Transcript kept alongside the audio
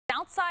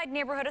Southside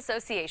neighborhood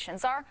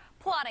associations are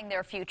plotting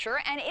their future,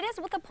 and it is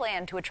with a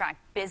plan to attract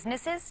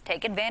businesses,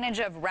 take advantage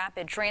of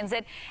rapid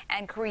transit,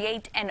 and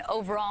create an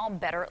overall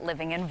better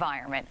living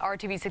environment.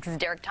 RTV6's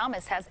Derek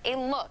Thomas has a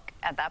look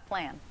at that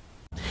plan.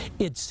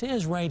 It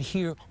says right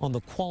here on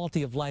the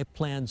Quality of Life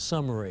Plan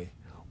summary,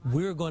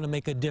 we're going to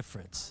make a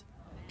difference.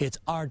 It's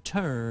our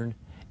turn.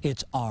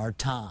 It's our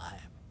time.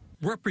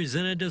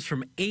 Representatives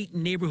from 8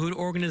 neighborhood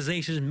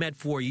organizations met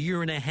for a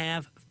year and a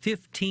half,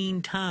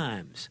 15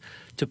 times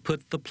to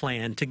put the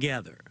plan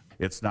together.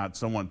 It's not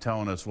someone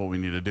telling us what we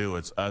need to do.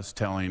 It's us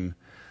telling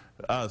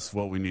us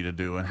what we need to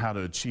do and how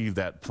to achieve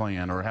that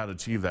plan or how to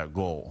achieve that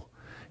goal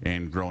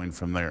and growing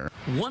from there.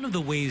 One of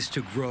the ways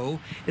to grow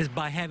is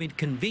by having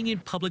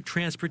convenient public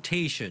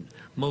transportation,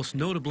 most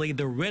notably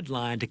the Red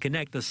Line to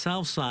connect the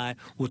South Side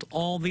with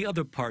all the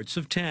other parts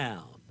of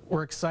town.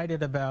 We're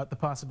excited about the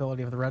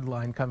possibility of the Red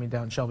Line coming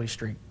down Shelby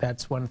Street.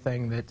 That's one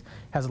thing that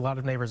has a lot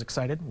of neighbors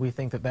excited. We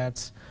think that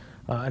that's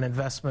an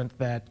investment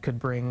that could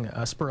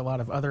spur a lot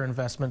of other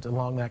investment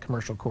along that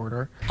commercial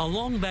corridor.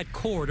 Along that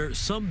corridor,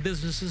 some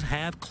businesses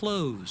have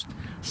closed.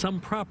 Some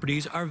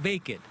properties are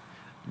vacant.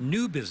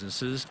 New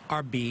businesses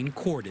are being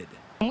courted.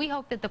 We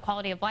hope that the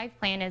Quality of Life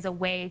Plan is a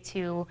way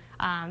to,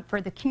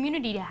 for the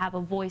community to have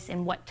a voice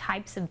in what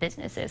types of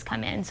businesses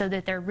come in, so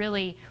that they're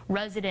really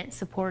resident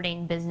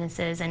supporting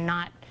businesses and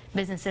not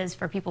businesses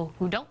for people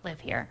who don't live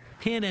here.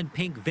 Pen and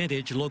Pink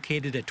Vintage,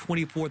 located at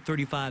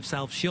 2435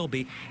 South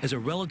Shelby, is a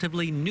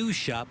relatively new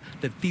shop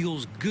that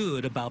feels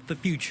good about the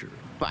future.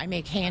 I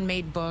make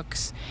handmade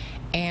books,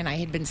 and I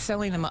had been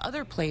selling them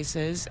other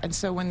places, and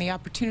so when the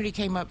opportunity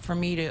came up for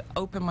me to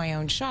open my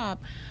own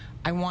shop,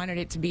 I wanted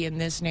it to be in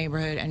this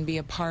neighborhood and be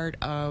a part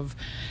of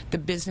the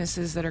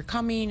businesses that are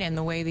coming and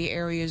the way the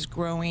area is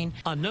growing.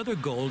 Another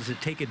goal is to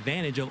take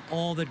advantage of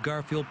all that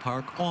Garfield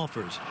Park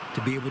offers,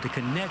 to be able to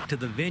connect to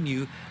the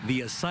venue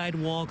via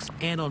sidewalks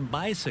and on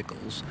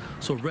bicycles,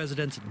 so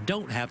residents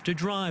don't have to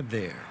drive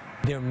there.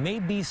 There may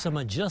be some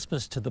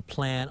adjustments to the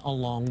plan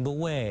along the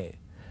way.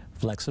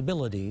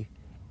 Flexibility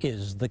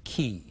is the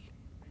key.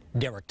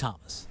 Derek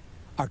Thomas,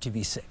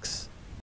 RTV6.